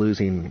keeps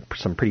losing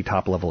some pretty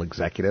top-level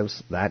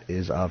executives. That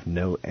is of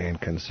note and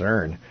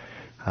concern.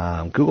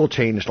 Google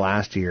changed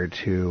last year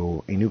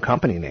to a new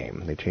company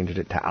name. They changed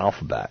it to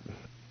Alphabet.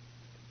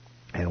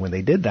 And when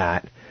they did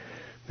that,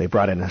 they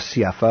brought in a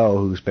CFO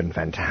who's been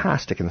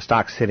fantastic, and the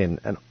stock's hitting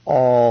an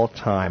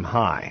all-time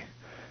high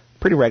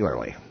pretty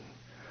regularly.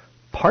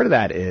 Part of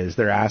that is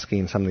they're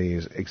asking some of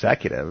these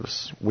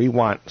executives, we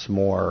want some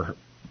more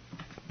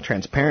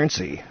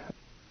transparency,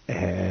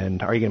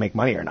 and are you going to make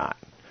money or not?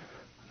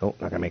 Nope,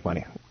 not going to make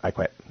money. I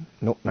quit.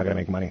 Nope, not going to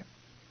make money.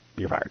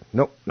 You're fired.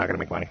 Nope, not going to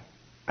make money.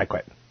 I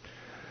quit.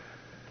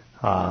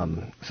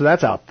 So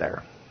that's out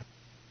there.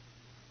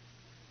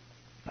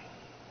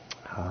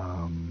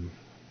 I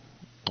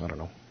don't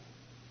know.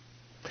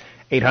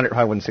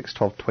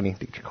 800-516-1220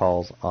 to get your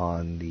calls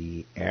on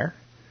the air.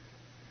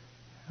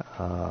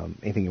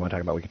 Anything you want to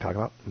talk about, we can talk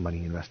about. Money,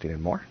 investing,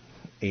 and more.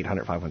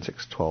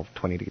 800-516-1220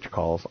 to get your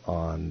calls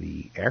on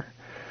the air.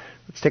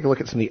 Let's take a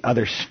look at some of the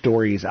other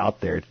stories out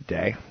there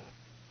today.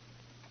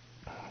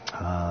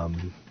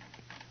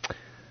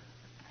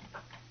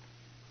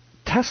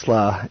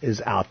 Tesla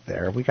is out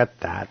there. We got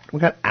that. We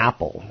got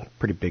Apple,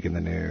 pretty big in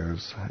the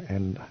news.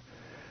 And,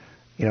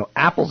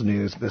 Apple's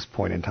news at this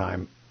point in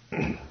time,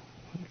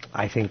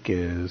 I think,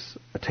 is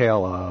a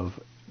tale of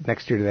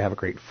next year do they have a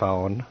great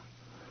phone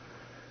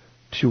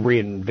to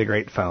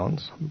reinvigorate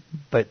phones,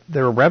 but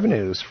their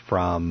revenues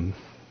from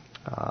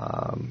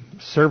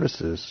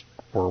services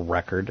were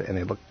record, and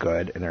they look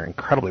good, and they're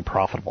incredibly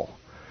profitable.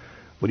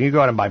 When you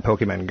go out and buy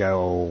Pokemon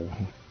Go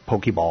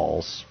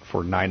Pokeballs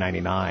for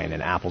 $9.99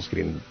 and Apple's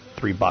getting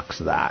 $3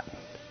 of that,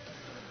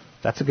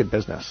 that's a good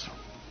business.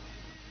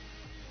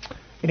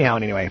 Anyhow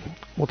and anyway,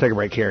 we'll take a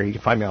break here. You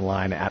can find me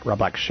online at Rob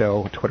Black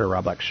Show, Twitter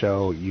Rob Black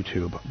Show,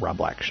 YouTube Rob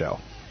Black Show.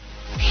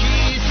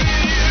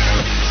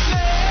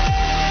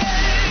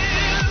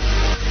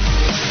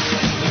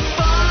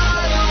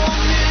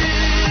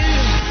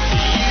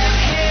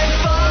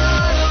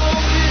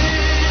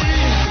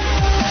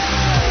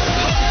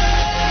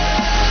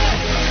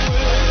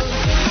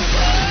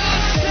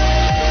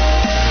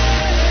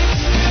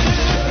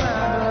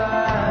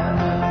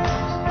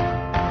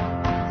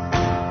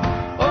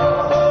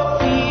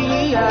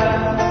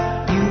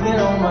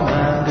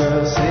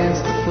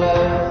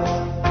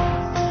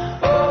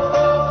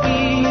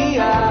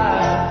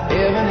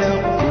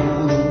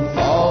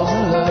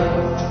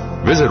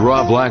 Visit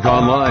Rob Black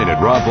online at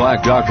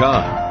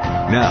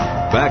robblack.com.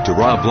 Now, back to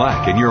Rob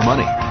Black and Your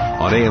Money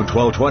on AM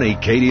 1220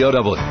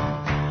 KDOW.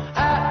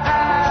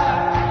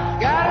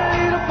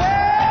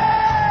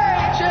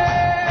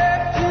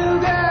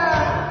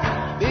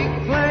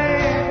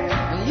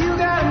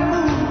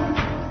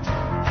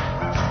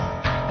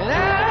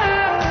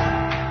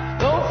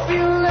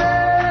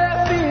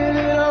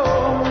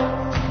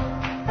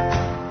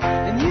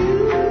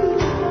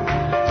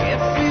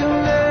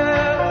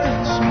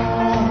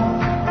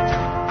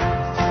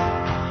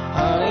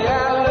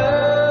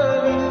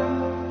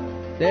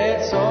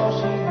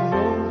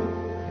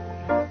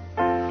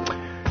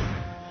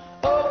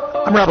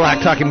 I'm Rob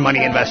Black, talking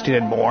money, investing,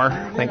 and more.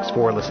 Thanks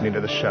for listening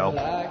to the show.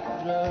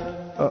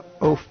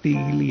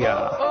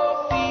 Ophelia.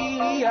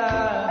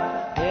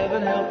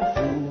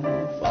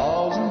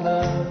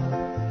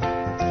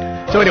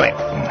 So anyway,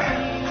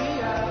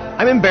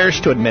 I'm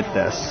embarrassed to admit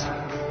this,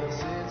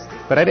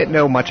 but I didn't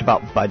know much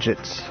about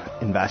budgets,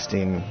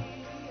 investing.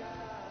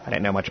 I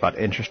didn't know much about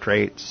interest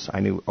rates.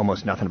 I knew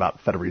almost nothing about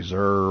the Federal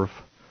Reserve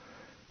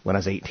when I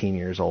was 18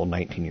 years old,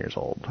 19 years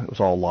old. It was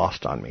all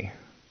lost on me.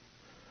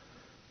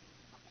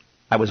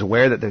 I was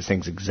aware that those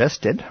things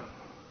existed,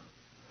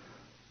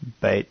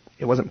 but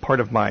it wasn't part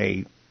of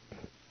my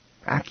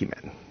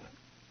acumen.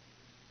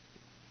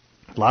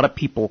 A lot of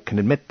people can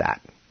admit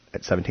that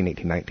at 17,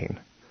 18, 19.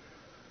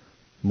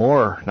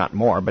 Not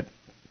more, but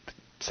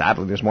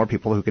sadly there's more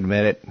people who can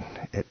admit it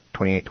at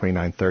 28,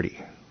 29, 30.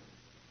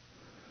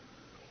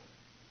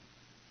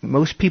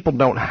 Most people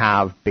don't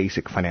have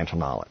basic financial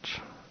knowledge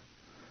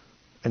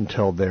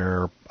until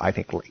they're, I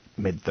think,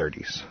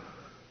 mid-30s.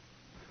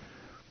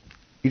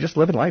 You just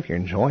live in life, you're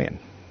enjoying.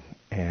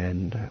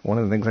 And one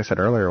of the things I said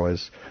earlier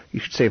was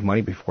you should save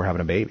money before having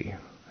a baby.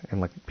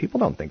 And people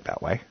don't think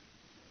that way.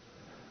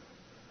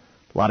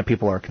 A lot of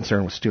people are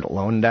concerned with student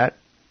loan debt.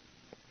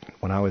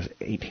 When I was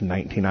 18,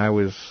 19, I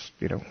was,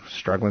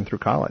 struggling through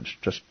college,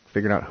 just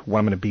figuring out what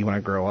I'm going to be when I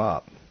grow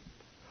up.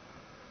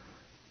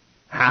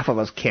 Half of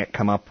us can't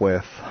come up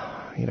with,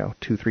 $2,000,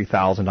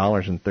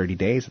 $3,000 in 30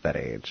 days at that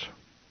age.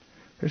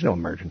 There's no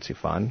emergency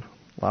fund.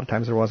 A lot of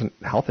times there wasn't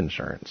health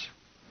insurance.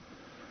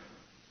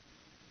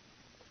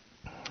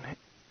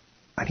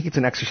 I think it's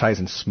an exercise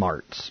in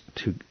smarts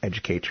to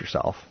educate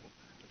yourself.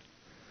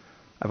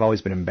 I've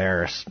always been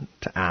embarrassed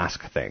to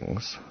ask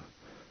things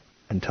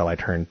until I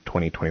turned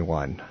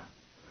 2021,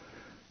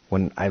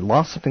 when I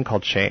lost something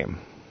called shame.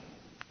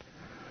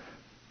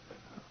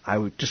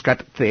 I just got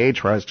to the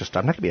age where I'm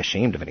not going to be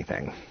ashamed of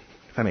anything.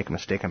 If I make a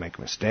mistake, I make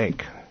a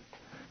mistake.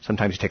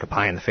 Sometimes you take a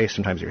pie in the face,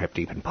 sometimes you're hip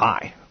deep in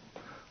pie.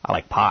 I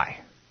like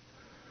pie.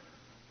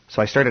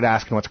 So I started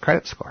asking, what's a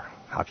credit score?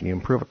 How can you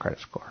improve a credit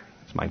score?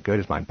 Is mine good?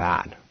 Is mine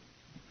bad?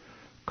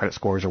 Credit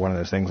scores are one of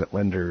those things that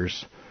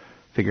lenders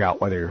figure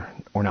out whether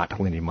or not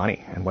to lend you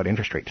money and what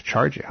interest rate to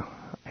charge you.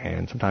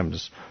 And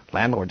sometimes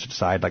landlords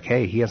decide,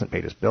 hey, he hasn't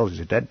paid his bills, he's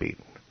a deadbeat.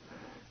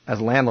 As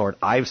a landlord,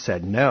 I've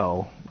said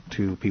no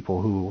to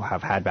people who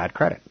have had bad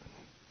credit.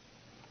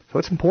 So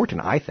it's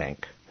important, I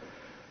think.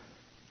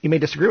 You may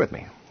disagree with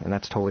me, and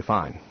that's totally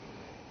fine.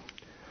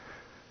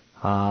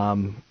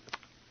 I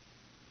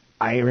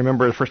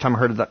remember the first time I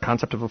heard of the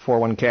concept of a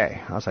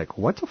 401k. I was like,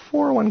 what's a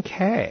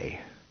 401k?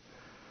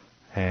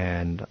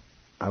 And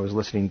I was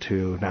listening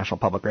to National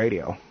Public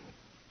Radio.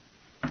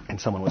 and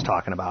someone was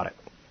talking about it.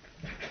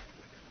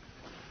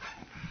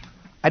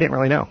 I didn't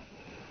really know.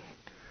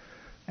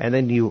 And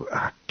then you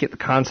get the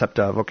concept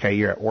of, okay,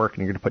 you're at work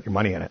and you're going to put your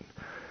money in it.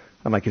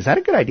 I'm like, is that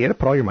a good idea to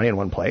put all your money in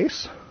one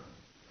place?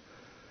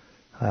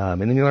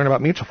 And then you learn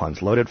about mutual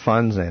funds, loaded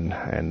funds,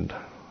 and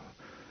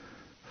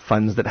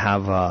funds that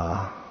have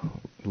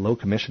low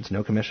commissions,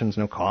 no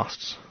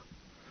costs,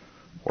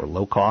 or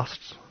low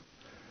costs.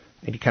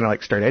 And you kind of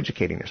like start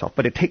educating yourself.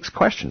 But it takes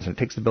questions, and it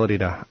takes the ability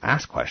to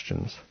ask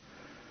questions.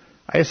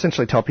 I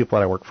essentially tell people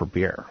that I work for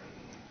beer.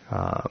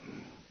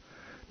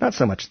 Not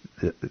so much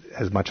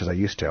as much as I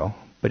used to.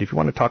 But if you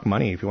want to talk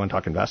money, if you want to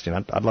talk investing,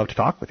 I'd love to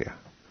talk with you.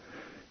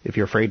 If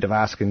you're afraid of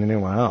asking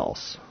anyone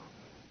else,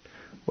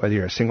 whether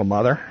you're a single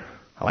mother,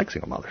 I like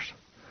single mothers.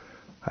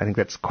 I think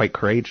that's quite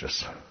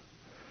courageous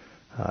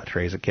to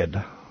raise a kid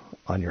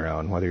on your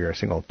own, whether you're a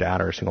single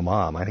dad or a single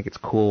mom. I think it's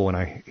cool when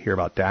I hear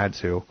about dads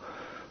who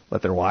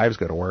let their wives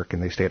go to work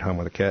and they stay at home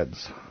with the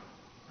kids.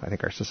 I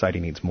think our society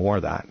needs more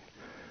of that,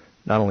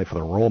 not only for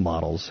the role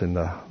models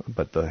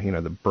but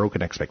the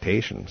broken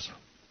expectations.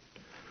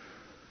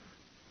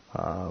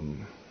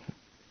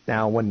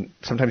 Now, when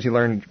sometimes you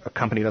learn a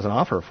company doesn't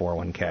offer a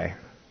 401k,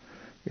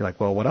 you're like,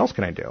 well, what else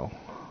can I do?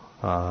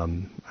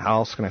 How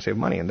else can I save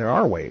money? And there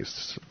are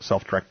ways: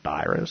 self-directed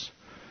IRAs,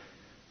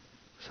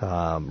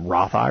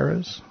 Roth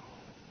IRAs,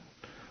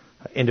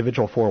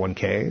 individual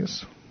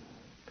 401ks.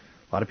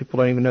 A lot of people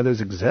don't even know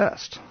those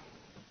exist,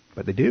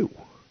 but they do.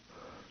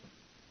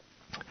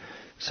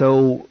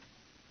 So,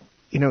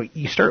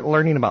 you start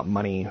learning about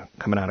money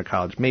coming out of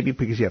college, maybe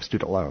because you have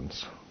student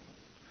loans.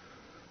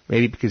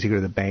 Maybe because you go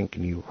to the bank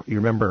and you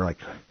remember, like,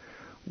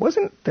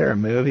 wasn't there a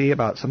movie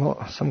about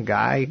some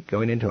guy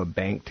going into a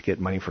bank to get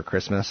money for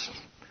Christmas?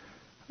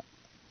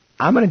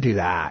 I'm going to do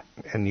that.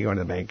 And you go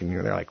into the bank and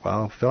they're like,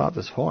 well, fill out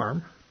this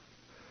form.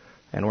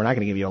 And we're not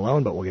going to give you a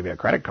loan, but we'll give you a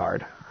credit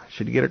card.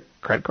 Should you get a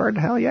credit card?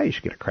 Hell yeah, you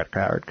should get a credit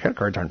card. Credit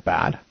cards aren't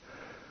bad.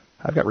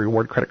 I've got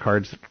reward credit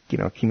cards that,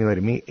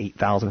 accumulated me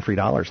 $8,000 free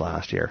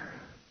last year.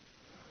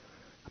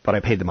 But I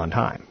paid them on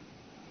time.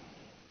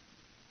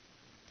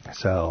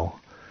 So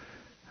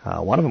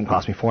one of them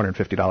cost me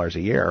 $450 a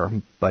year,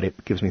 but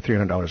it gives me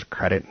 $300 of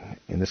credit.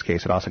 In this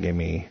case, it also gave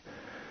me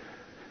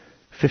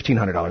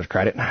 $1,500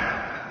 credit.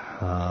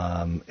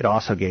 It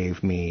also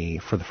gave me,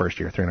 for the first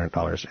year,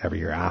 $300 every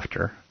year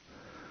after.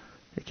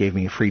 It gave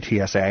me free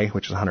TSA,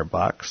 which is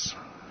 $100.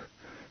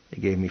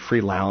 It gave me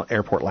free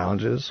airport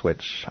lounges,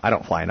 which I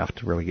don't fly enough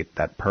to really get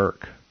that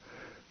perk.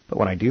 But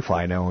when I do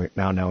fly, now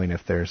knowing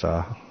if there's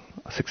a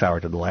 6-hour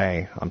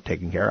delay, I'm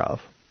taken care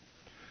of.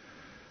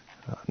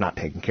 Not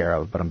taken care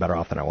of, but I'm better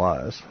off than I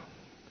was.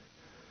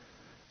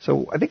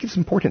 So I think it's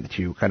important that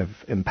you kind of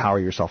empower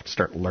yourself to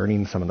start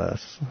learning some of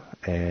this.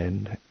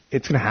 And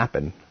it's going to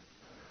happen.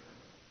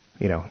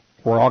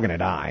 We're all going to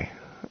die.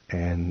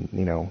 And,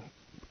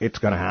 it's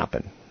going to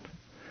happen.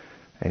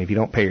 And if you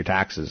don't pay your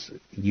taxes,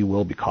 you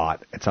will be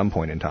caught at some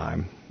point in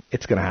time.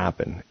 It's going to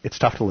happen. It's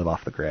tough to live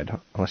off the grid,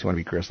 unless you want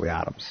to be Grizzly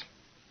Adams.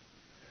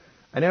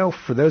 I know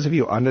for those of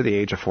you under the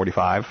age of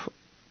 45,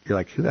 you're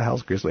like, who the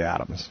hell's Grizzly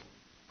Adams?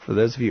 For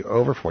those of you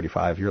over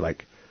 45, you're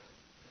like,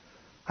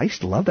 I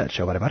used to love that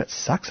show, but I bet it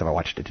sucks if I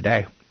watched it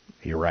today.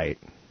 You're right.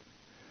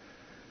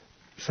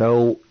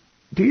 So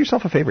do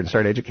yourself a favor and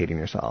start educating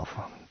yourself.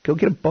 Go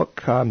get a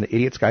book, The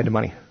Idiot's Guide to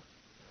Money.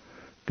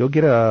 Go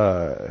get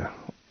a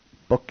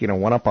book,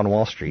 One Up on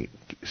Wall Street.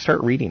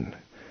 Start reading.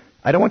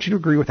 I don't want you to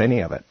agree with any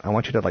of it. I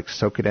want you to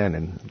soak it in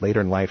and later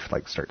in life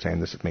start saying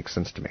this makes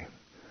sense to me.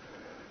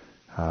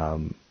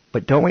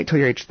 But don't wait till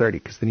you're age 30,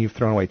 because then you've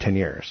thrown away 10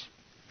 years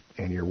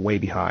and you're way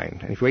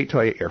behind. And if you wait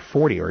till you're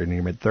 40 or in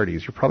your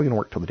mid-30s, you're probably going to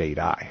work till the day you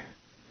die.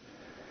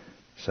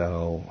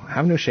 So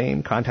have no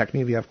shame. Contact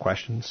me if you have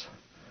questions.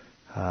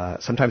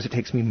 Sometimes it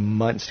takes me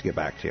months to get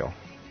back to you.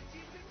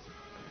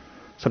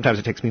 Sometimes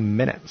it takes me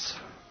minutes.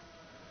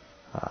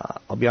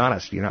 I'll be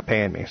honest, you're not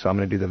paying me, so I'm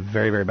going to do the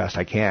very, very best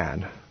I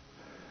can.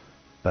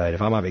 But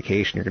if I'm on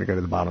vacation, you're going to go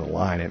to the bottom of the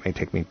line. It may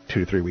take me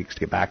 2 to 3 weeks to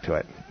get back to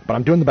it. But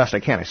I'm doing the best I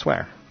can, I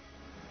swear.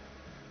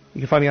 You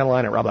can find me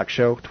online at Rob Black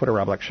Show, Twitter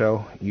Rob Black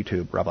Show,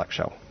 YouTube Rob Black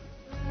Show.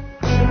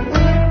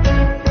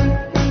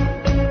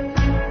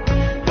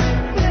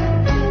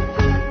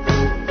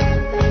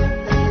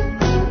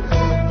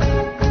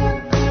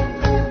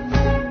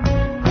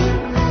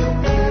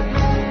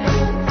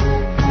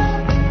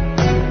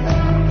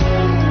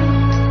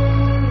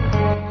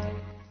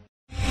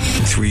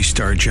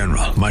 3-star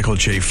General Michael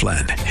J.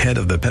 Flynn, head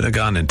of the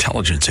Pentagon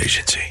Intelligence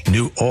Agency,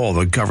 knew all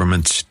the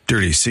government's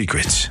dirty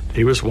secrets.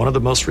 He was one of the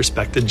most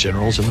respected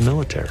generals in the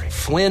military.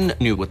 Flynn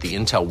knew what the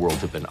intel world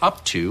had been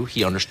up to.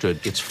 He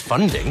understood its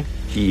funding.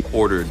 He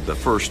ordered the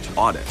first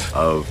audit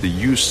of the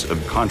use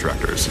of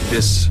contractors.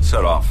 This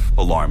set off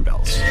alarm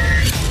bells.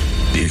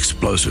 The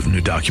explosive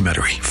new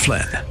documentary,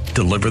 Flynn,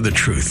 deliver the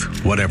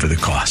truth, whatever the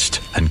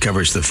cost,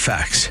 uncovers the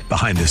facts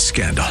behind the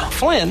scandal.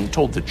 Flynn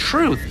told the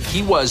truth.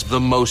 He was the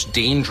most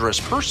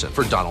dangerous person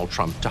for Donald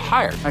Trump to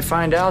hire. I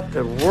find out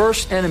the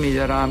worst enemy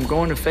that I'm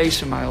going to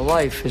face in my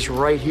life is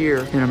right here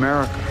in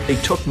America. They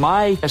took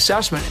my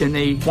assessment and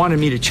they wanted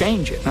me to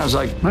change it. And I was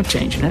like, I'm not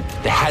changing it.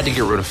 They had to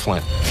get rid of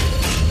Flynn.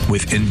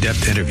 With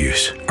in-depth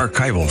interviews,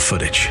 archival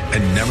footage,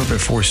 and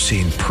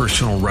never-before-seen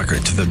personal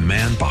records of the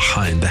man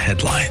behind the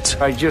headlines.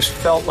 I just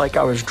felt like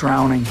I was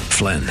drowning.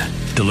 Flynn,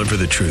 deliver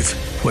the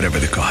truth, whatever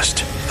the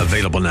cost.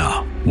 Available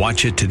now.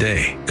 Watch it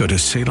today. Go to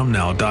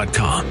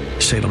salemnow.com.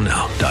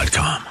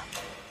 salemnow.com.